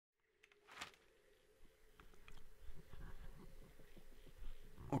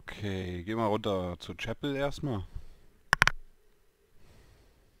Okay, geh mal runter zur Chapel erstmal.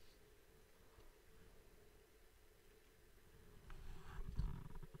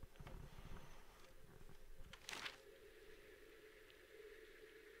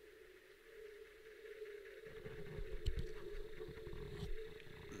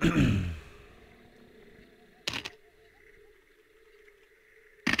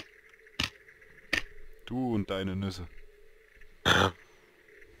 Du und deine Nüsse.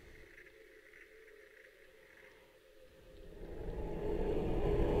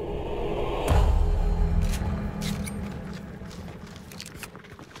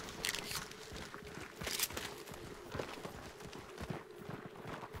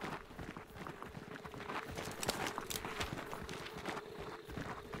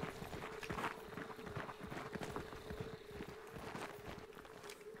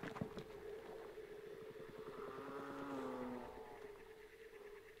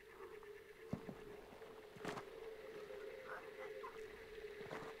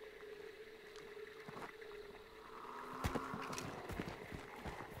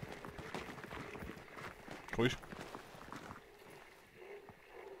 Ruhig.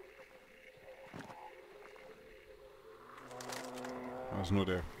 Das ist nur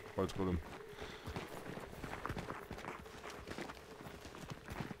der Holzgolem.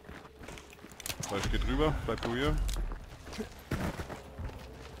 So, ich geh drüber, bleib du hier.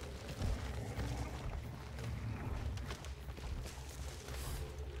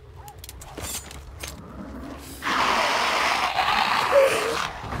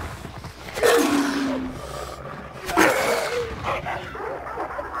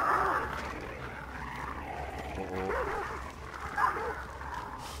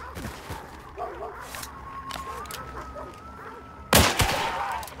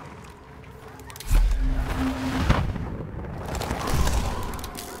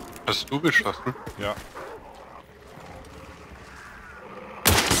 Hast du geschossen? Ja.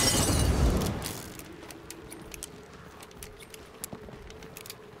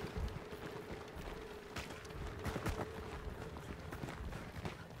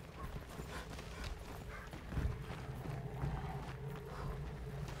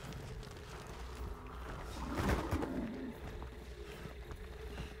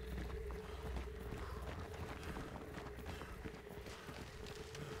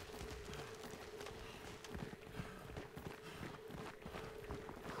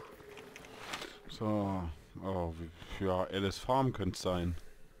 So, oh, ja, Alice Farm könnte es sein.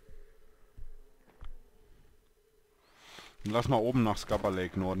 Lass mal oben nach Scupper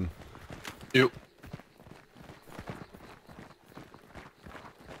Lake Norden. Jo.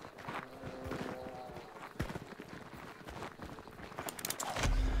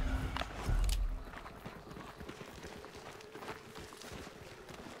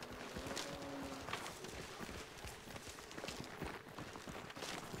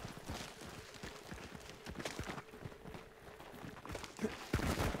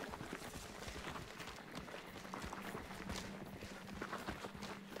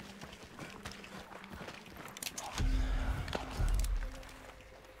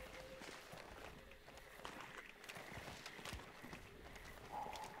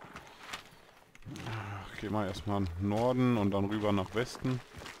 Gehen wir erstmal Norden und dann rüber nach Westen.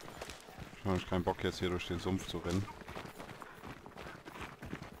 Ich habe keinen Bock jetzt hier durch den Sumpf zu rennen.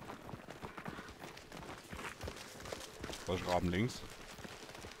 Raben links.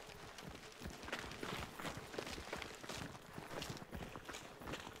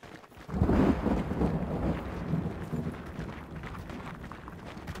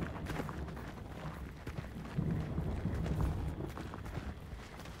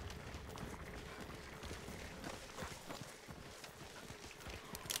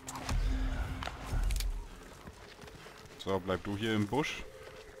 So, bleib du hier im Busch.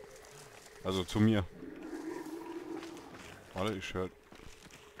 Also zu mir. Warte, ich höre...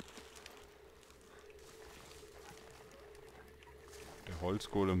 Der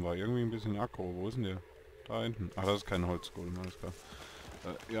Holzgolem war irgendwie ein bisschen aggro. Wo ist denn der? Da hinten. Ach, das ist kein Holzgolem, alles klar.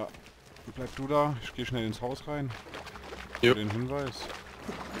 Ja, bleib du da. Ich gehe schnell ins Haus rein. Jo. Für den Hinweis.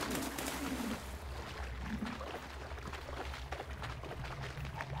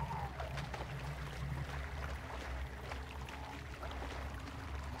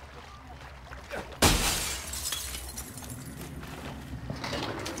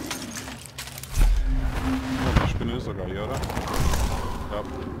 Ist sogar hier, oder? Ja.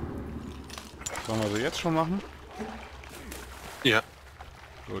 Sollen wir sie jetzt schon machen? Ja.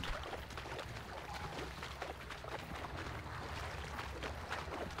 Gut.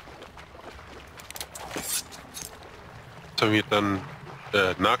 Sollen wir dann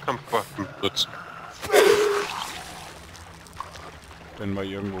Nahkampfwaffen nutzen. Wenn wir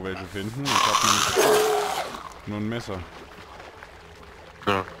irgendwo welche finden. Ich hab nämlich nur ein Messer.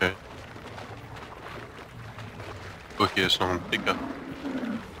 Ja, okay. Oh, hier ist noch ein dicker.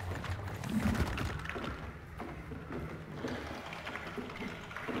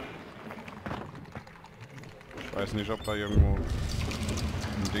 Ich weiß nicht, ob da irgendwo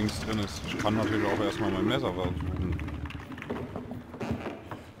ein Dings drin ist. Ich kann natürlich auch erstmal mein Messer versuchen.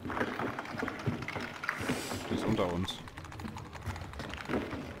 Die ist unter uns.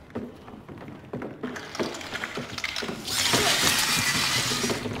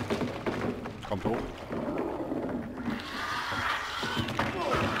 Kommt hoch.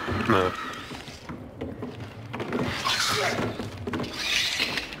 Ne.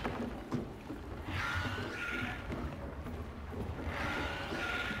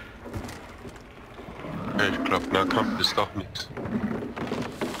 Ja, ich glaube, Nahkampf ist doch nichts.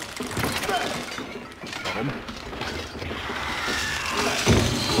 Warum?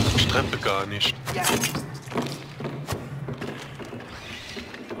 Ich treffe gar nicht.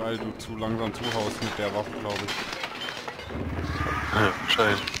 Weil du zu langsam zuhaust mit der Waffe, glaube ich. Ja,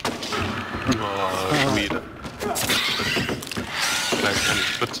 wahrscheinlich. Oh, schon wieder. Vielleicht keine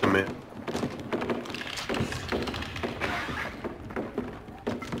Spritze mehr.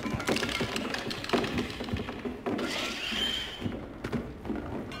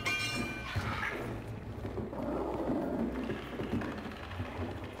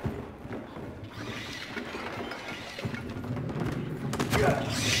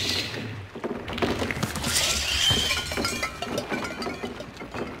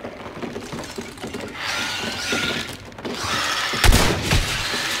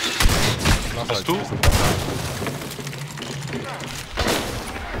 Hast du?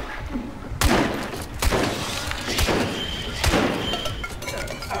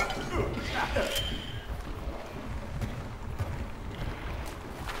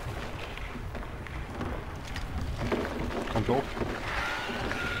 Kommt hoch.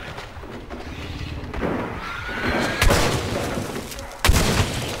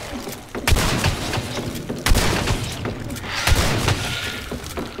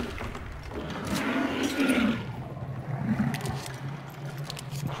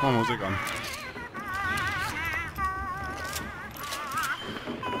 Ich mach Musik an.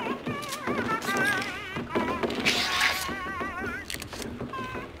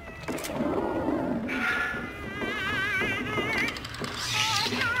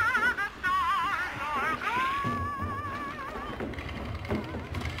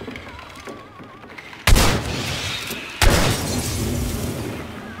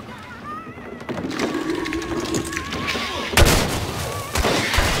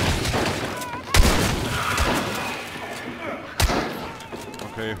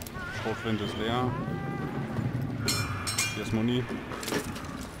 Okay, Schrotflinte ist leer. Hier ist Muni.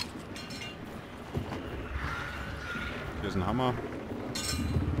 Hier ist ein Hammer.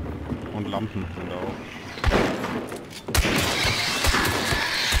 Und Lampen sind da auch.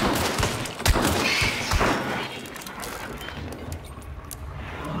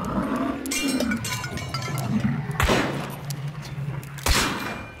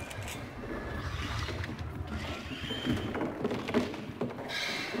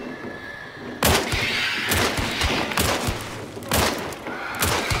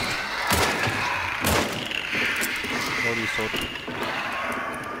 Oh, die ist tot.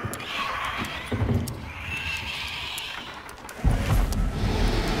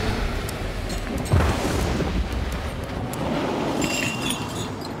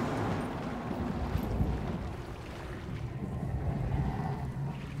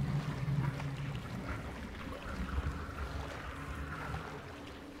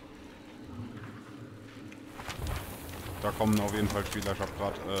 Da kommen auf jeden Fall Spieler. Ich habe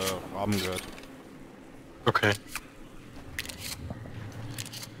gerade Raben gehört. Okay.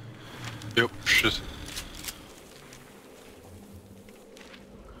 Jo, tschüss.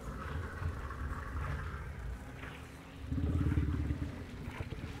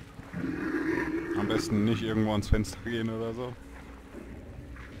 Am besten nicht irgendwo ans Fenster gehen oder so.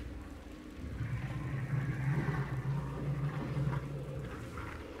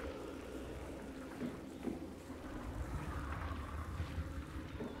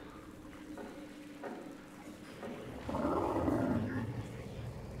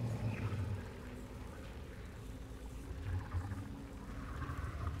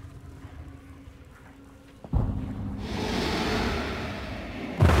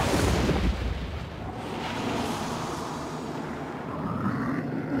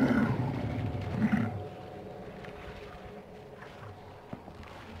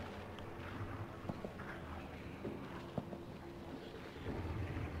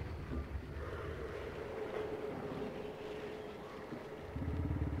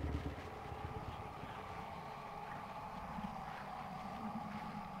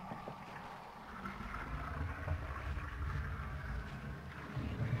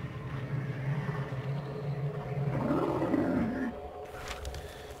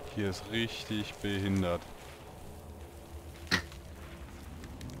 Hier ist richtig behindert.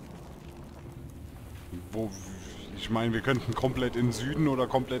 Wo... Ich meine, wir könnten komplett in den Süden oder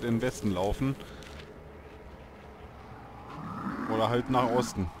komplett in den Westen laufen. Oder halt nach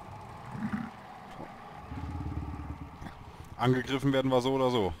Osten. Angegriffen werden wir so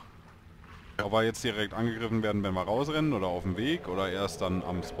oder so. Ob wir jetzt direkt angegriffen werden, wenn wir rausrennen oder auf dem Weg oder erst dann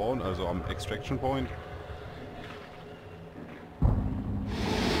am Spawn, also am Extraction Point.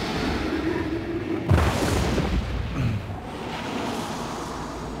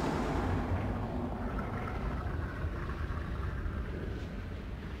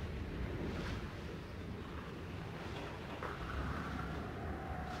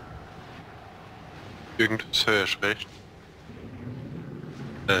 Irgendwas höre ich recht.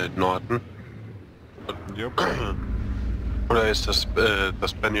 Norden. Yep. Oder ist das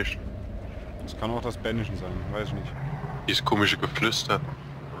das Spanish? Das kann auch das Spanischen sein, weiß ich nicht. Dieses komische Geflüster.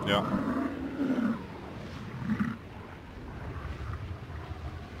 Ja.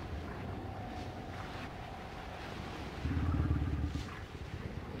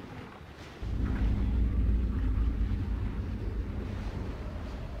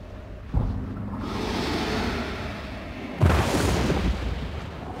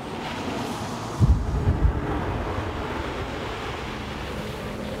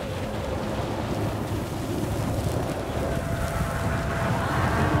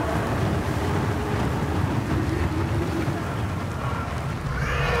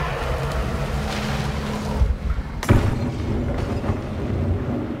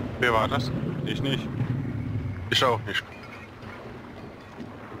 Wer war das? Ich nicht. Ich auch nicht.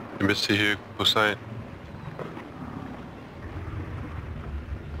 Ihr müsst hier irgendwo sein.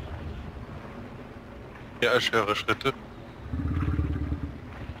 Ja, ich höre Schritte.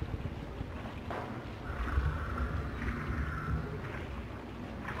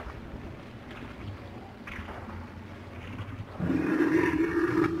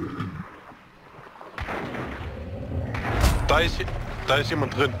 Da ist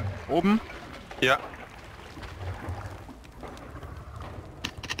jemand drin. Oben? Ja.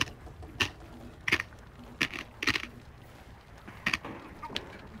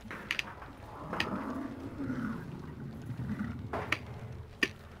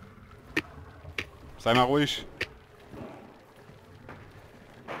 Sei mal ruhig.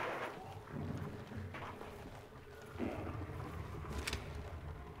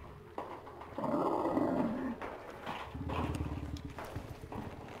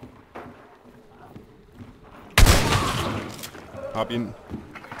 Hab ihn.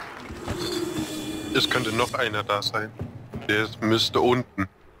 Es könnte noch einer da sein. Der müsste unten.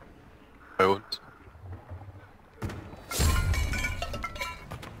 Bei uns.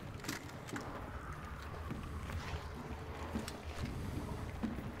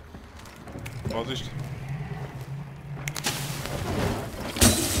 Vorsicht.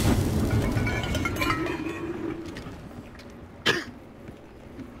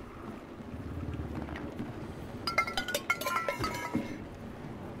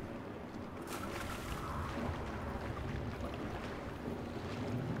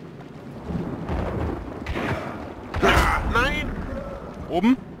 Nein!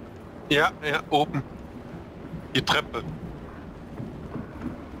 Oben? Ja, ja, oben. Die Treppe.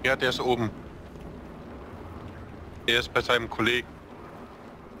 Ja, der ist oben. Er ist bei seinem Kollegen.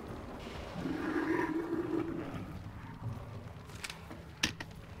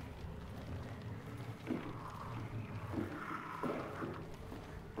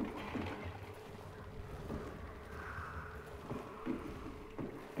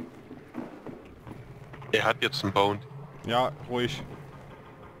 Er hat jetzt einen Bound. Ja, ruhig.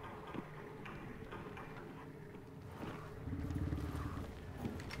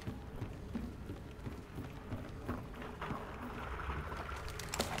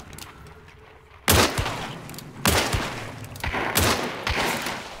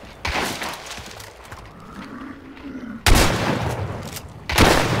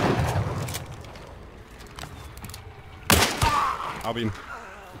 Hab ihn.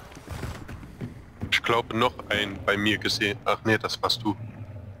 Ich glaube noch einen bei mir gesehen. Ach nee, das warst du.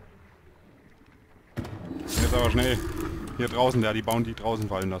 Jetzt aber schnell. Hier draußen, der hat die Bounty draußen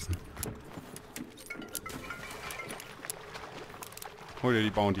fallen lassen. Hol dir die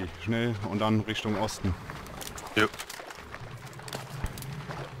Bounty. Schnell und dann Richtung Osten. Ja.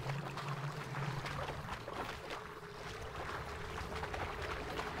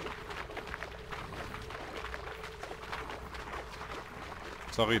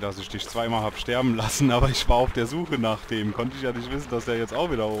 Sorry, dass ich dich zweimal hab sterben lassen, aber ich war auf der Suche nach dem. Konnte ich ja nicht wissen, dass er jetzt auch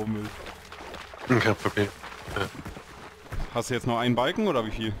wieder oben ist. Kein Problem. Ja. Hast du jetzt noch einen Balken oder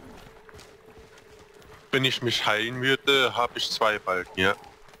wie viel? Wenn ich mich heilen würde, habe ich 2 Balken, ja.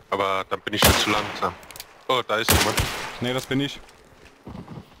 Aber dann bin ich ja zu langsam. Oh, da ist jemand. Ne, das bin ich.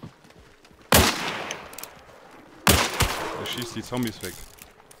 Der schießt die Zombies weg.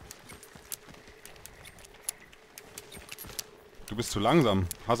 Du bist zu langsam.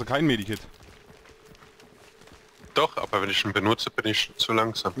 Hast du kein Medikit? Doch, aber wenn ich ihn benutze, bin ich zu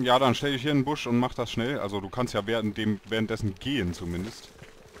langsam. Ja, dann stell dich hier in den Busch und mach das schnell. Also du kannst ja währenddessen gehen zumindest.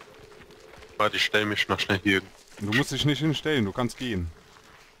 Warte, ich stelle mich noch schnell hier. Du musst dich nicht hinstellen, du kannst gehen.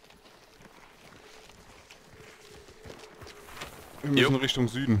 Wir müssen Richtung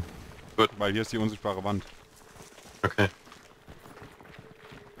Süden. Gut. Weil hier ist die unsichtbare Wand. Okay.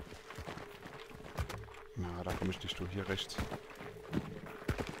 Na, da komme ich nicht durch. Hier rechts.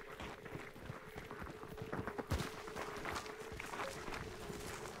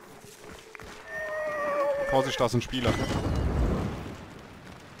 Vorsicht, da ist ein Spieler.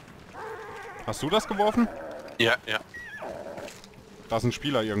 Hast du das geworfen? Ja, ja. Da ist ein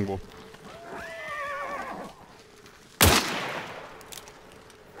Spieler irgendwo.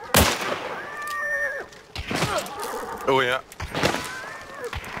 Oh ja.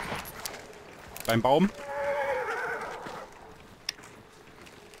 Beim Baum.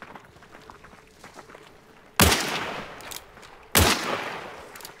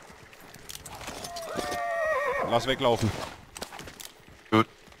 Lass weglaufen. Gut.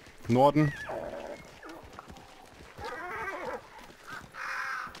 Norden.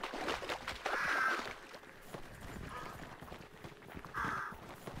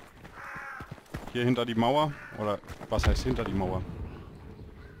 Hier hinter die Mauer. Oder was heißt hinter die Mauer?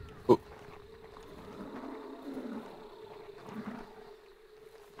 Oh.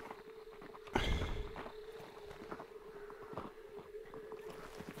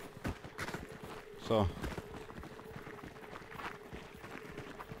 So.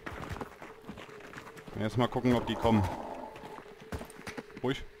 Jetzt mal gucken, ob die kommen.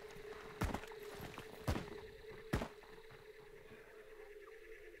 Ruhig.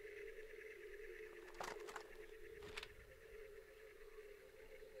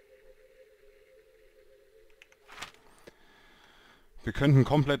 Wir könnten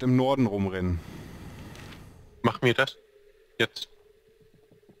komplett im Norden rumrennen. Mach mir das. Jetzt.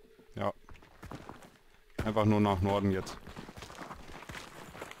 Ja. Einfach nur nach Norden jetzt.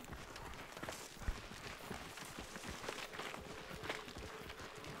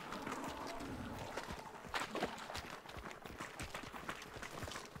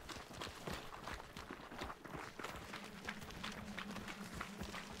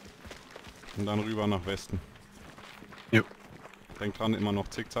 Und dann rüber nach Westen. Jo. Denk dran, immer noch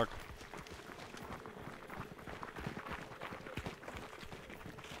zickzack.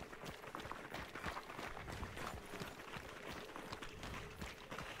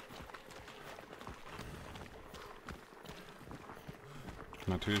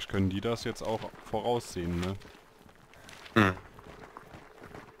 Natürlich können die das jetzt auch voraussehen, ne? Hm.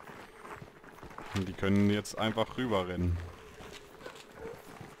 Und die können jetzt einfach rüber rennen.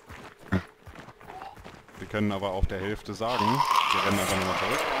 Wir können aber auf der Hälfte sagen, wir rennen einfach nochmal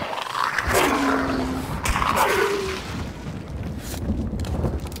zurück.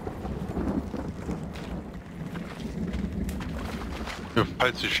 Ja,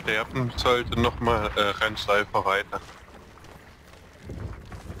 falls ich sterben sollte, nochmal rennst du einfach weiter.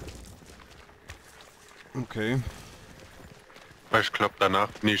 Okay. Weil ich glaube, danach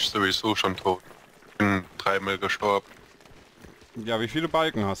bin ich sowieso schon tot. Bin 3-mal gestorben. Ja, wie viele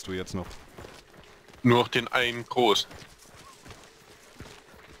Balken hast du jetzt noch? Nur den einen großen.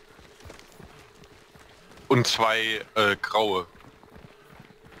 Und 2 graue.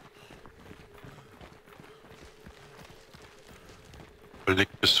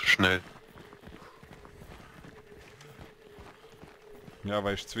 Überlegt bist du schnell. Ja,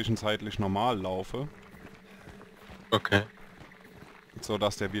 weil ich zwischenzeitlich normal laufe, Okay. so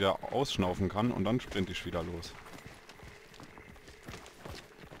dass der wieder ausschnaufen kann und dann sprinte ich wieder los.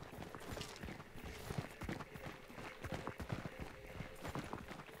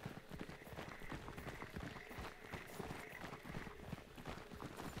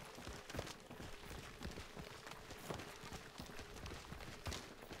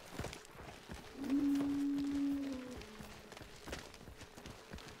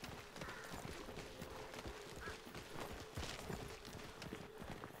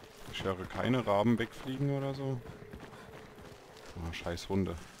 Ich höre keine Raben wegfliegen oder so. Ah, scheiß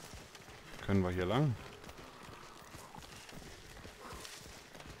Hunde. Können wir hier lang?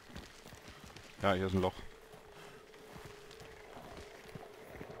 Ja, hier ist ein Loch.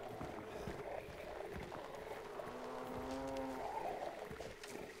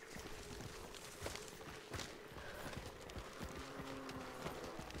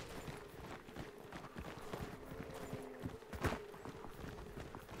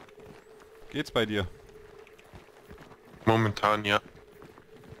 Geht's bei dir? Momentan ja.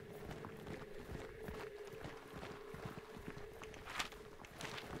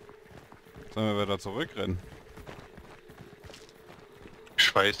 Sollen wir wieder zurückrennen?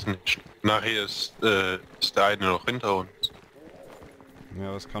 Ich weiß nicht. Nachher ist der eine noch hinter uns.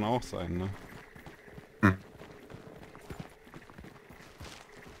 Ja, das kann auch sein, ne? Hm.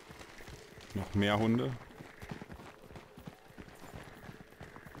 Noch mehr Hunde?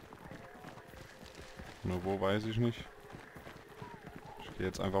 Nur wo, weiß ich nicht. Ich gehe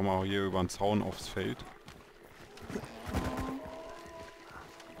jetzt einfach mal hier über den Zaun aufs Feld.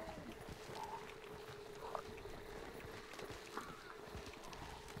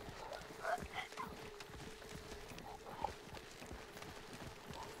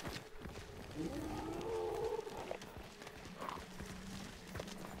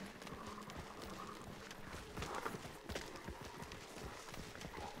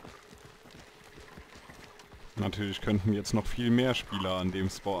 Natürlich könnten jetzt noch viel mehr Spieler an dem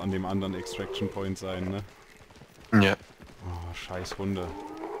an dem anderen Extraction Point sein, ne? Ja. Oh, scheiß Hunde.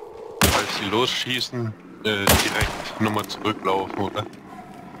 Falls sie losschießen, direkt nochmal zurücklaufen, oder?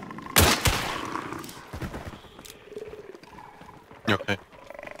 Okay.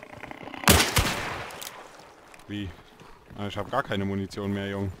 Wie? Ah, ich habe gar keine Munition mehr,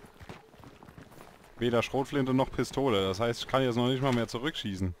 Jung. Weder Schrotflinte noch Pistole. Das heißt, ich kann jetzt noch nicht mal mehr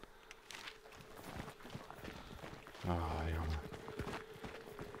zurückschießen. Ah, Junge.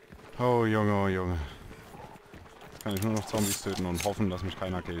 Oh, Junge, oh, Junge. Jetzt kann ich nur noch Zombies töten und hoffen, dass mich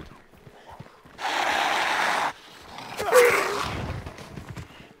keiner killt.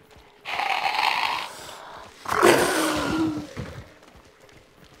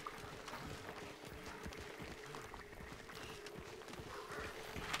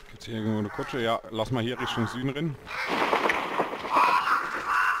 Gibt's hier irgendwo eine Kutsche? Ja, lass mal hier Richtung Süden rennen.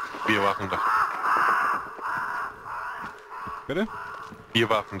 Wir machen das. Bitte? Wir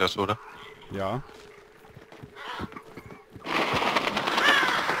machen das, oder? Ja.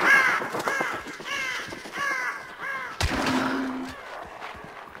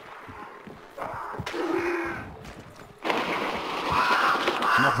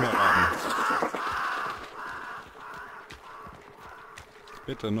 Noch mehr Raben.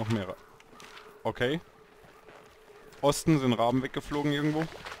 Bitte, noch mehr Raben. Okay. Osten sind Raben weggeflogen irgendwo.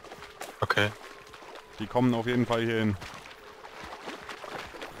 Okay. Die kommen auf jeden Fall hier hin.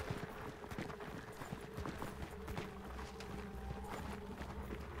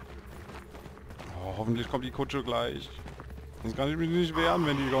 Oh, hoffentlich kommt die Kutsche gleich. Sonst kann ich mich nicht wehren,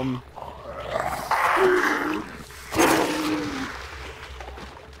 wenn die kommen.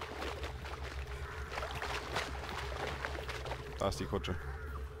 Da ist die Kutsche.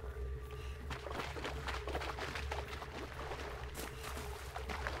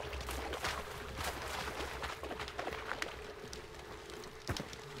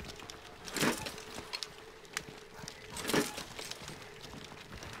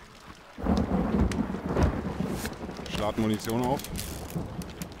 Ich lade Munition auf.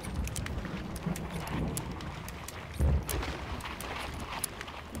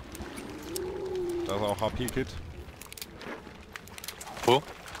 Da ist auch HP-Kit. Wo?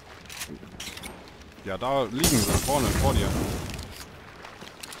 Ja, da liegen sie, vorne, vor dir.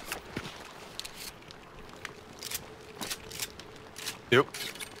 Jo.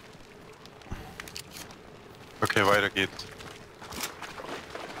 Okay, weiter geht's.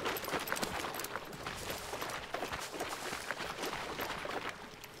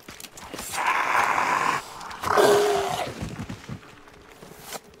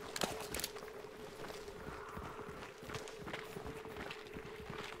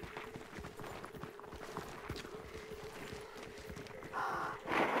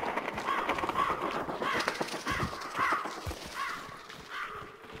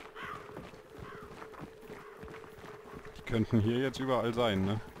 Die könnten hier jetzt überall sein,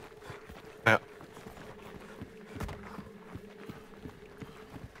 ne? Ja.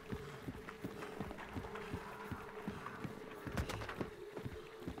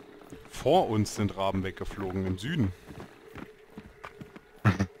 Vor uns sind Raben weggeflogen, im Süden.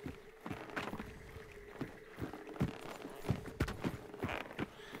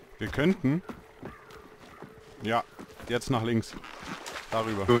 Wir könnten... Ja, jetzt nach links.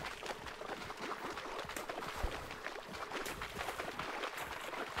 Darüber. Gut.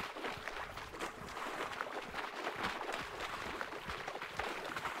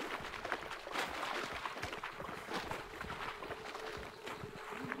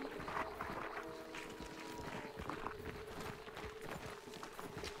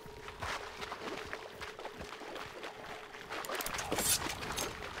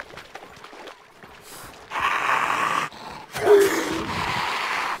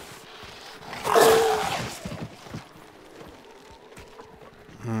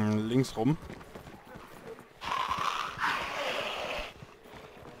 links rum.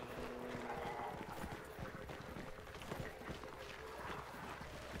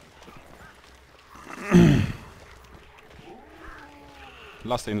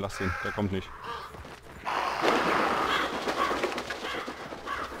 Lass den, der kommt nicht.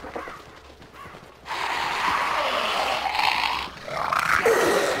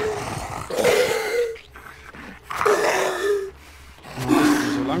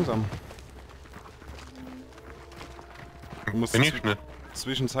 So langsam. Du musst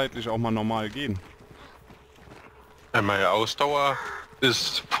zwischenzeitlich auch mal normal gehen. Meine Ausdauer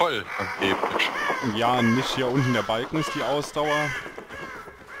ist voll angeblich. Ja, nicht hier unten der Balken ist die Ausdauer.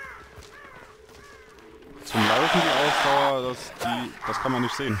 Zum Laufen die Ausdauer, das kann man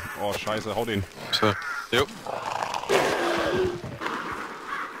nicht sehen. Oh scheiße, hau den. So. Jo.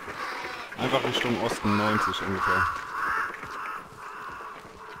 Einfach Richtung Osten, 90 ungefähr.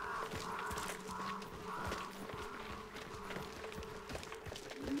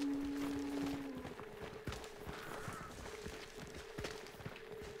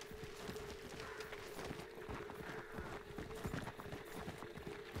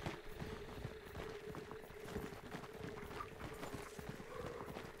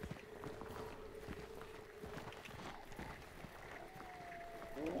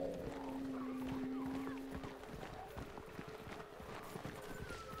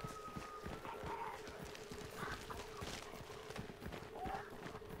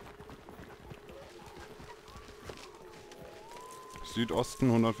 Südosten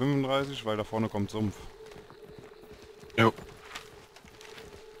 135, weil da vorne kommt Sumpf. Jo.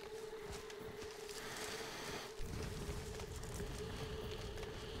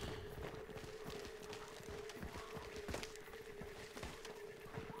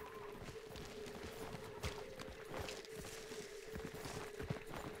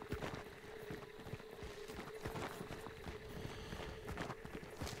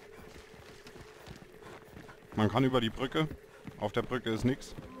 Man kann über die Brücke. Auf der Brücke ist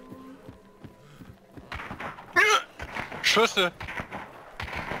nichts. Schüsse!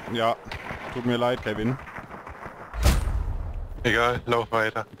 Ja, tut mir leid, Kevin. Egal, lauf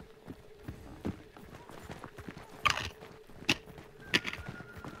weiter.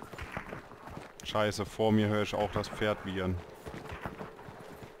 Scheiße, vor mir höre ich auch das Pferd wiehern.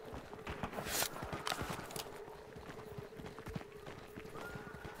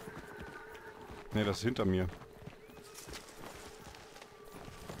 Ne, das ist hinter mir.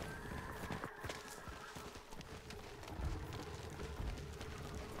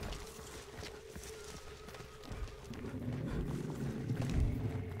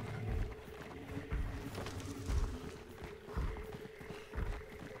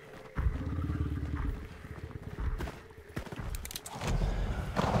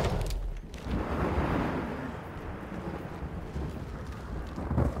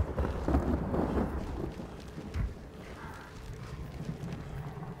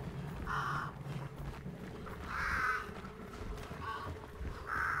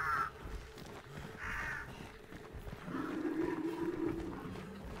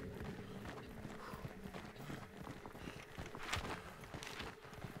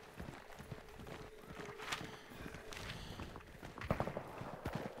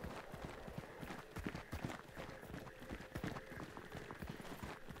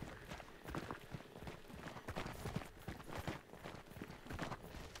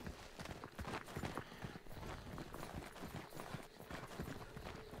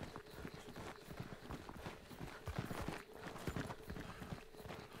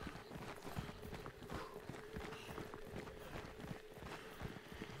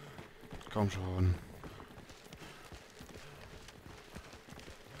 Komm schon.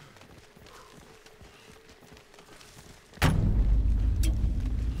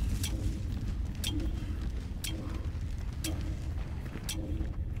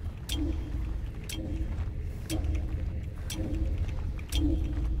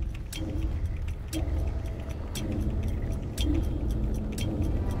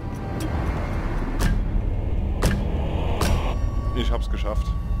 Ich hab's geschafft.